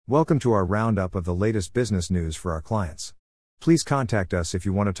Welcome to our roundup of the latest business news for our clients. Please contact us if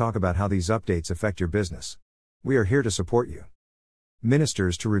you want to talk about how these updates affect your business. We are here to support you.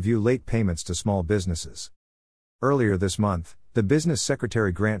 Ministers to review late payments to small businesses. Earlier this month, the Business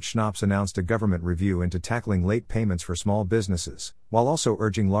Secretary Grant Shnaps announced a government review into tackling late payments for small businesses, while also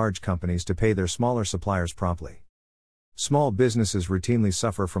urging large companies to pay their smaller suppliers promptly. Small businesses routinely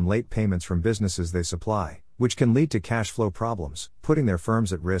suffer from late payments from businesses they supply, which can lead to cash flow problems, putting their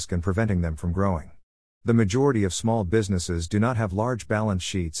firms at risk and preventing them from growing. The majority of small businesses do not have large balance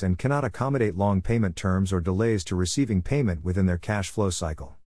sheets and cannot accommodate long payment terms or delays to receiving payment within their cash flow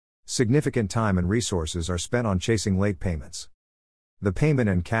cycle. Significant time and resources are spent on chasing late payments. The Payment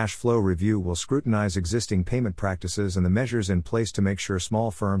and Cash Flow Review will scrutinize existing payment practices and the measures in place to make sure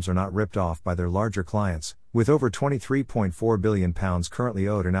small firms are not ripped off by their larger clients, with over £23.4 billion currently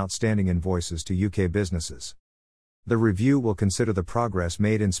owed in outstanding invoices to UK businesses. The review will consider the progress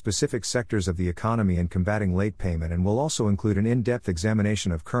made in specific sectors of the economy in combating late payment and will also include an in-depth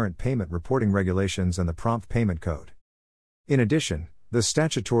examination of current payment reporting regulations and the Prompt Payment Code. In addition, the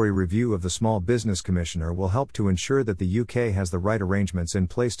statutory review of the Small Business Commissioner will help to ensure that the UK has the right arrangements in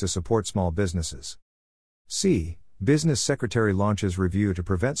place to support small businesses. C. Business Secretary launches review to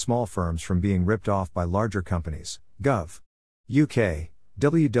prevent small firms from being ripped off by larger companies. Gov. UK.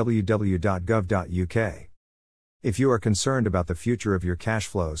 www.gov.uk. If you are concerned about the future of your cash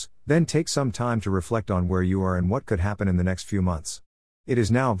flows, then take some time to reflect on where you are and what could happen in the next few months. It is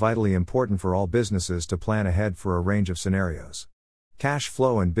now vitally important for all businesses to plan ahead for a range of scenarios. Cash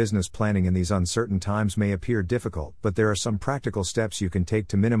flow and business planning in these uncertain times may appear difficult, but there are some practical steps you can take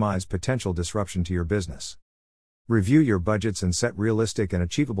to minimize potential disruption to your business. Review your budgets and set realistic and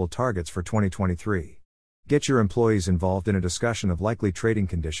achievable targets for 2023. Get your employees involved in a discussion of likely trading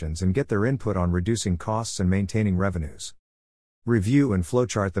conditions and get their input on reducing costs and maintaining revenues. Review and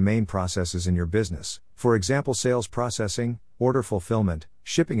flowchart the main processes in your business, for example sales processing, order fulfillment,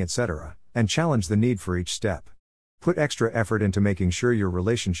 shipping etc., and challenge the need for each step. Put extra effort into making sure your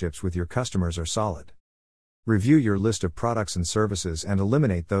relationships with your customers are solid. Review your list of products and services and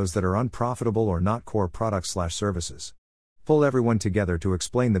eliminate those that are unprofitable or not core products/services. Pull everyone together to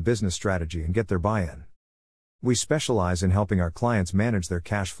explain the business strategy and get their buy-in. We specialize in helping our clients manage their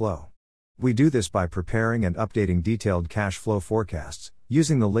cash flow. We do this by preparing and updating detailed cash flow forecasts,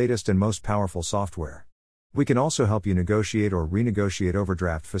 using the latest and most powerful software. We can also help you negotiate or renegotiate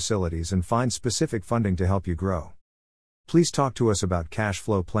overdraft facilities and find specific funding to help you grow. Please talk to us about cash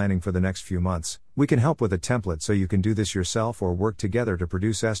flow planning for the next few months. We can help with a template so you can do this yourself or work together to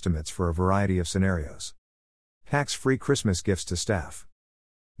produce estimates for a variety of scenarios. Tax-free Christmas gifts to staff.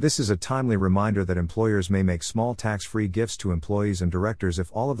 This is a timely reminder that employers may make small tax-free gifts to employees and directors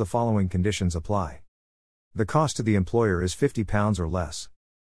if all of the following conditions apply. The cost to the employer is £50 or less.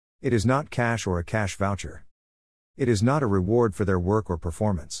 It is not cash or a cash voucher. It is not a reward for their work or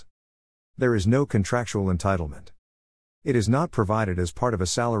performance. There is no contractual entitlement. It is not provided as part of a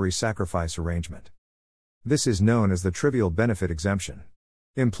salary sacrifice arrangement. This is known as the trivial benefit exemption.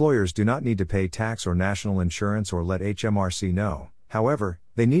 Employers do not need to pay tax or national insurance or let HMRC know, however,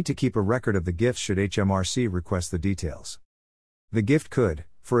 they need to keep a record of the gifts should HMRC request the details. The gift could,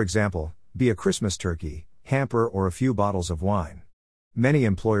 for example, be a Christmas turkey, hamper or a few bottles of wine. Many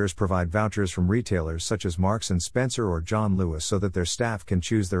employers provide vouchers from retailers such as Marks & Spencer or John Lewis so that their staff can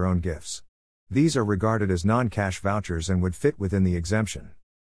choose their own gifts. These are regarded as non-cash vouchers and would fit within the exemption.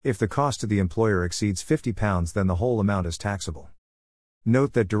 If the cost to the employer exceeds £50, then the whole amount is taxable.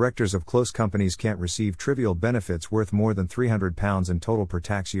 Note that directors of close companies can't receive trivial benefits worth more than £300 in total per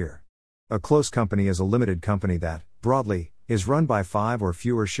tax year. A close company is a limited company that, broadly, is run by 5 or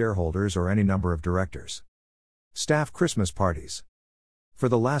fewer shareholders or any number of directors. Staff Christmas parties. For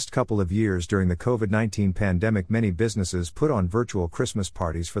the last couple of years during the COVID-19 pandemic, many businesses put on virtual Christmas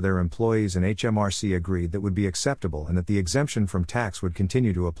parties for their employees, and HMRC agreed that would be acceptable and that the exemption from tax would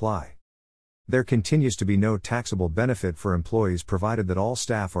continue to apply. There continues to be no taxable benefit for employees provided that all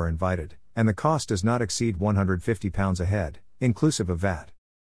staff are invited, and the cost does not exceed £150 a head, inclusive of VAT.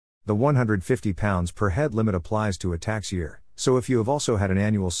 The £150 per head limit applies to a tax year, so if you have also had an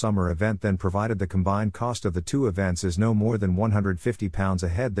annual summer event, then provided the combined cost of the two events is no more than £150 a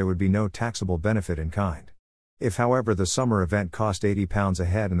head, there would be no taxable benefit in kind. If however the summer event cost £80 a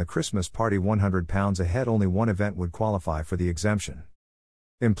head and the Christmas party £100 a head, only one event would qualify for the exemption.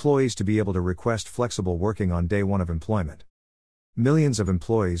 Employees to be able to request flexible working on day one of employment. Millions of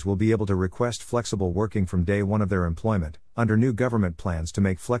employees will be able to request flexible working from day one of their employment, under new government plans to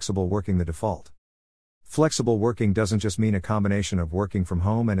make flexible working the default. Flexible working doesn't just mean a combination of working from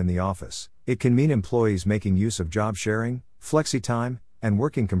home and in the office. It can mean employees making use of job sharing, flexi-time, and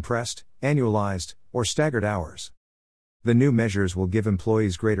working compressed, annualized, or staggered hours. The new measures will give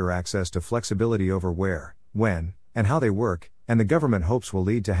employees greater access to flexibility over where, when, and how they work, and the government hopes will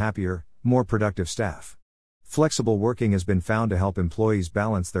lead to happier, more productive staff. Flexible working has been found to help employees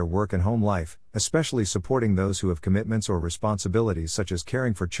balance their work and home life, especially supporting those who have commitments or responsibilities such as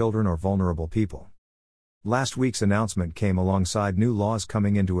caring for children or vulnerable people. Last week's announcement came alongside new laws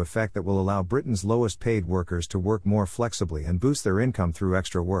coming into effect that will allow Britain's lowest paid workers to work more flexibly and boost their income through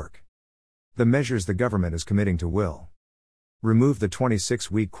extra work. The measures the government is committing to will remove the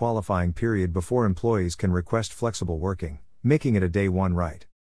 26-week qualifying period before employees can request flexible working, making it a day one right.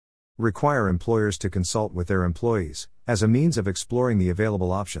 Require employers to consult with their employees, as a means of exploring the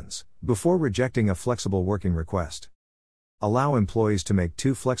available options, before rejecting a flexible working request. Allow employees to make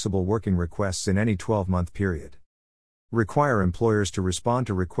 2 flexible working requests in any 12-month period. Require employers to respond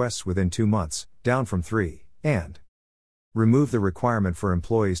to requests within 2 months, down from 3, and remove the requirement for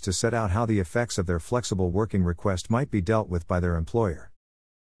employees to set out how the effects of their flexible working request might be dealt with by their employer.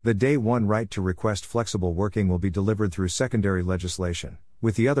 The day one right to request flexible working will be delivered through secondary legislation,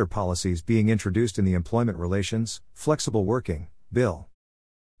 with the other policies being introduced in the Employment Relations, Flexible Working, Bill.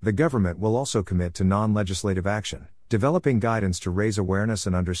 The government will also commit to non-legislative action, developing guidance to raise awareness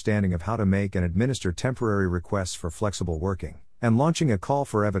and understanding of how to make and administer temporary requests for flexible working, and launching a call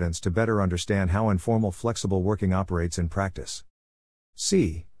for evidence to better understand how informal flexible working operates in practice.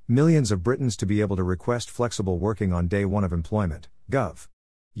 C. Millions of Britons to be able to request flexible working on day one of employment. Gov.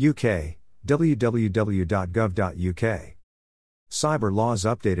 UK. www.gov.uk. Cyber laws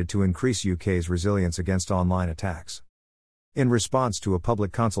updated to increase UK's resilience against online attacks. In response to a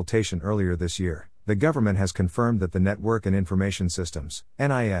public consultation earlier this year, the government has confirmed that the Network and Information Systems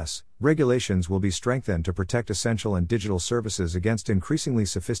 (NIS) regulations will be strengthened to protect essential and digital services against increasingly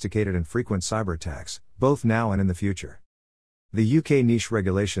sophisticated and frequent cyber attacks, both now and in the future. The UK niche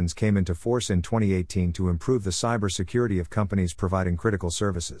regulations came into force in 2018 to improve the cyber security of companies providing critical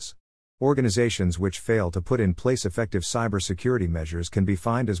services. Organizations which fail to put in place effective cybersecurity measures can be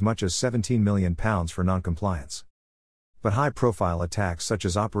fined as much as £17 million for non-compliance. But high-profile attacks such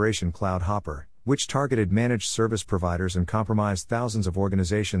as Operation Cloud Hopper, which targeted managed service providers and compromised thousands of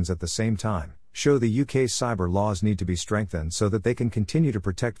organizations at the same time, show the UK's cyber laws need to be strengthened so that they can continue to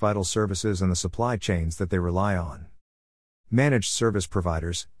protect vital services and the supply chains that they rely on. Managed service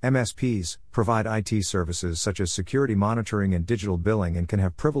providers, MSPs, provide IT services such as security monitoring and digital billing and can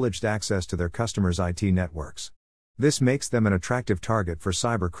have privileged access to their customers' IT networks. This makes them an attractive target for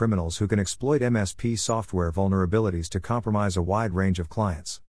cyber criminals who can exploit MSP software vulnerabilities to compromise a wide range of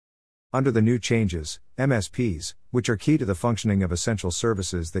clients. Under the new changes, MSPs, which are key to the functioning of essential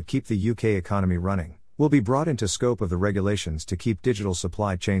services that keep the UK economy running, will be brought into scope of the regulations to keep digital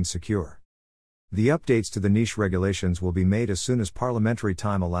supply chains secure. The updates to the niche regulations will be made as soon as parliamentary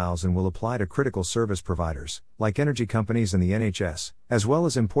time allows and will apply to critical service providers, like energy companies and the NHS, as well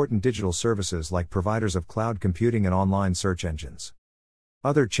as important digital services like providers of cloud computing and online search engines.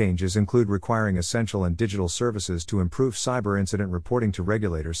 Other changes include requiring essential and digital services to improve cyber incident reporting to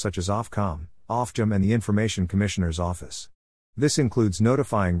regulators such as Ofcom, Ofgem and the Information Commissioner's Office. This includes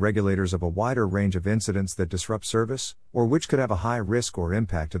notifying regulators of a wider range of incidents that disrupt service, or which could have a high risk or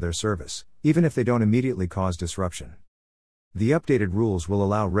impact to their service, even if they don't immediately cause disruption. The updated rules will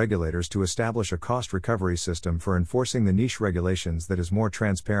allow regulators to establish a cost recovery system for enforcing the niche regulations that is more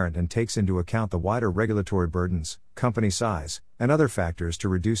transparent and takes into account the wider regulatory burdens, company size, and other factors to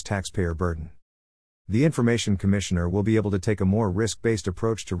reduce taxpayer burden. The Information Commissioner will be able to take a more risk-based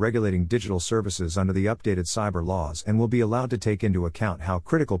approach to regulating digital services under the updated cyber laws and will be allowed to take into account how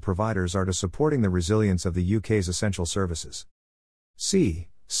critical providers are to supporting the resilience of the UK's essential services. C.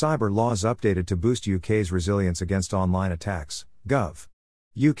 Cyber laws updated to boost UK's resilience against online attacks. Gov.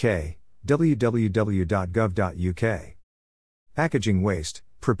 UK. www.gov.uk. Packaging waste,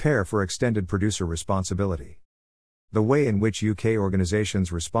 prepare for extended producer responsibility. The way in which UK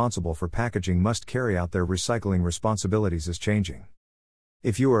organisations responsible for packaging must carry out their recycling responsibilities is changing.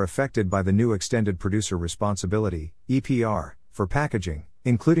 If you are affected by the new Extended Producer Responsibility (EPR) for packaging,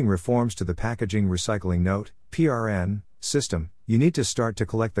 including reforms to the Packaging Recycling Note (PRN) system, you need to start to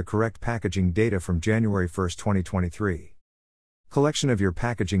collect the correct packaging data from January 1, 2023. Collection of your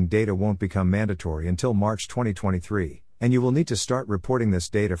packaging data won't become mandatory until March 2023, and you will need to start reporting this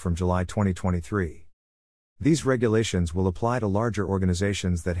data from July 2023. These regulations will apply to larger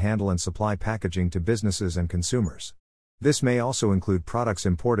organizations that handle and supply packaging to businesses and consumers. This may also include products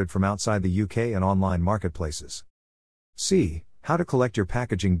imported from outside the UK and online marketplaces. C. How to collect your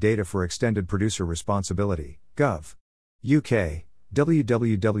packaging data for extended producer responsibility. Gov. UK.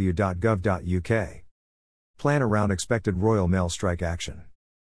 www.gov.uk. Plan around expected Royal Mail strike action.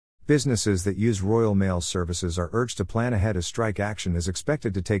 Businesses that use Royal Mail services are urged to plan ahead as strike action is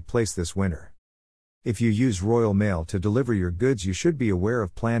expected to take place this winter. If you use Royal Mail to deliver your goods, you should be aware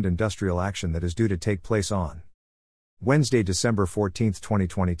of planned industrial action that is due to take place on Wednesday, December 14,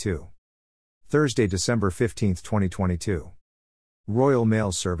 2022. Thursday, December 15, 2022. Royal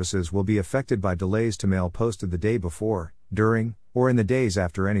Mail services will be affected by delays to mail posted the day before, during, or in the days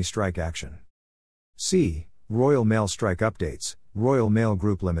after any strike action. See Royal Mail strike updates, Royal Mail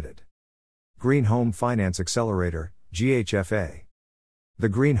Group Limited. Green Home Finance Accelerator, GHFA. The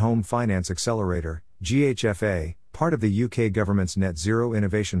Green Home Finance Accelerator, GHFA, part of the UK government's Net Zero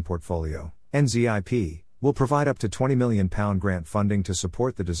Innovation Portfolio, NZIP, will provide up to £20 million grant funding to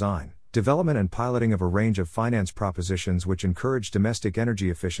support the design, development and piloting of a range of finance propositions which encourage domestic energy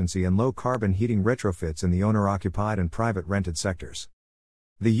efficiency and low-carbon heating retrofits in the owner-occupied and private rented sectors.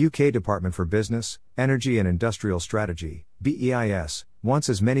 The UK Department for Business, Energy and Industrial Strategy, BEIS, wants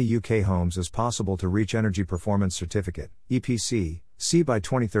as many UK homes as possible to reach Energy Performance Certificate, EPC, C by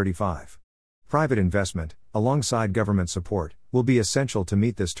 2035. Private investment, alongside government support, will be essential to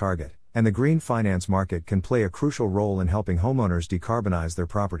meet this target, and the green finance market can play a crucial role in helping homeowners decarbonize their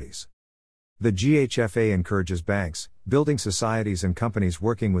properties. The GHFA encourages banks, building societies and companies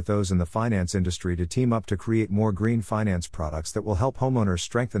working with those in the finance industry to team up to create more green finance products that will help homeowners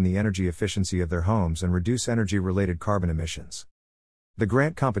strengthen the energy efficiency of their homes and reduce energy-related carbon emissions. The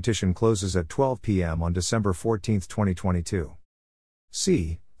grant competition closes at 12 p.m. on December 14, 2022.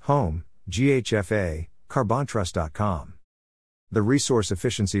 See Home, GHFA, carbontrust.com. The Resource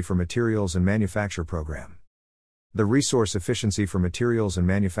Efficiency for Materials and Manufacture Program. The Resource Efficiency for Materials and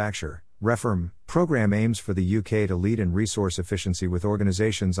Manufacture, REFRM, program aims for the UK to lead in resource efficiency with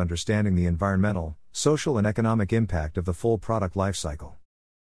organisations understanding the environmental, social and economic impact of the full product life cycle.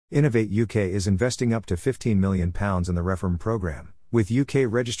 Innovate UK is investing up to £15 million in the REFRM program, with UK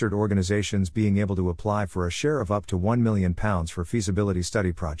registered organisations being able to apply for a share of up to £1 million for feasibility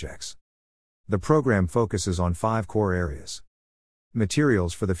study projects. The program focuses on 5 core areas: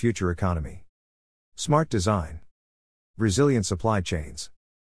 materials for the future economy, smart design, resilient supply chains,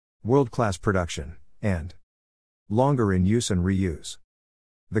 world-class production, and longer in use and reuse.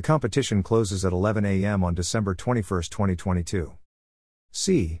 The competition closes at 11 a.m. on December 21, 2022.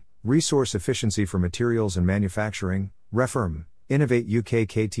 See Resource Efficiency for Materials and Manufacturing, REFRM, Innovate UK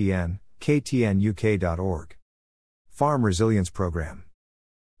KTN, ktnuk.org. Farm Resilience Program.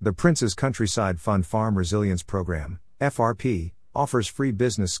 The Prince's Countryside Fund Farm Resilience Program, FRP, offers free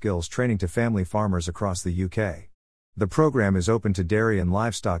business skills training to family farmers across the UK. The program is open to dairy and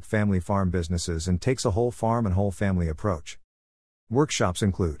livestock family farm businesses and takes a whole farm and whole family approach. Workshops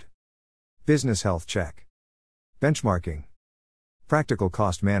include business health check, benchmarking, practical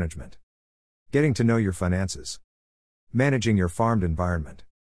cost management, getting to know your finances, managing your farmed environment,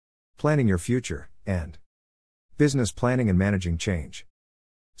 planning your future, and business planning and managing change.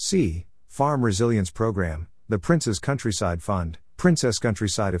 See Farm Resilience Program, the Prince's Countryside Fund,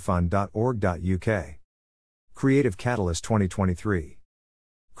 princesscountryside.org.uk. Creative Catalyst 2023.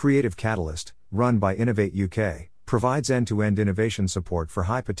 Creative Catalyst, run by Innovate UK, provides end-to-end innovation support for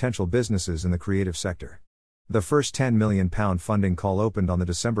high-potential businesses in the creative sector. The first £10 million funding call opened on the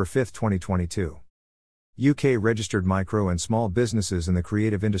December 5, 2022. UK-registered micro and small businesses in the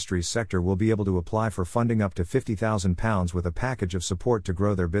creative industries sector will be able to apply for funding up to £50,000 with a package of support to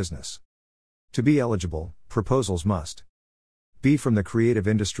grow their business. To be eligible, proposals must be from the creative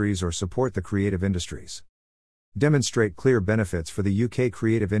industries or support the creative industries. Demonstrate clear benefits for the UK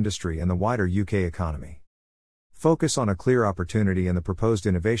creative industry and the wider UK economy. Focus on a clear opportunity and the proposed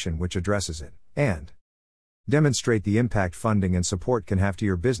innovation which addresses it, and demonstrate the impact funding and support can have to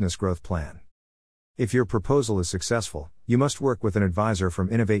your business growth plan. If your proposal is successful, you must work with an advisor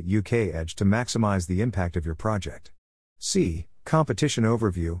from Innovate UK Edge to maximize the impact of your project. See Competition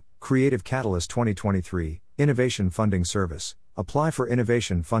Overview, Creative Catalyst 2023, Innovation Funding Service. Apply for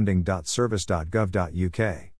innovationfunding.service.gov.uk.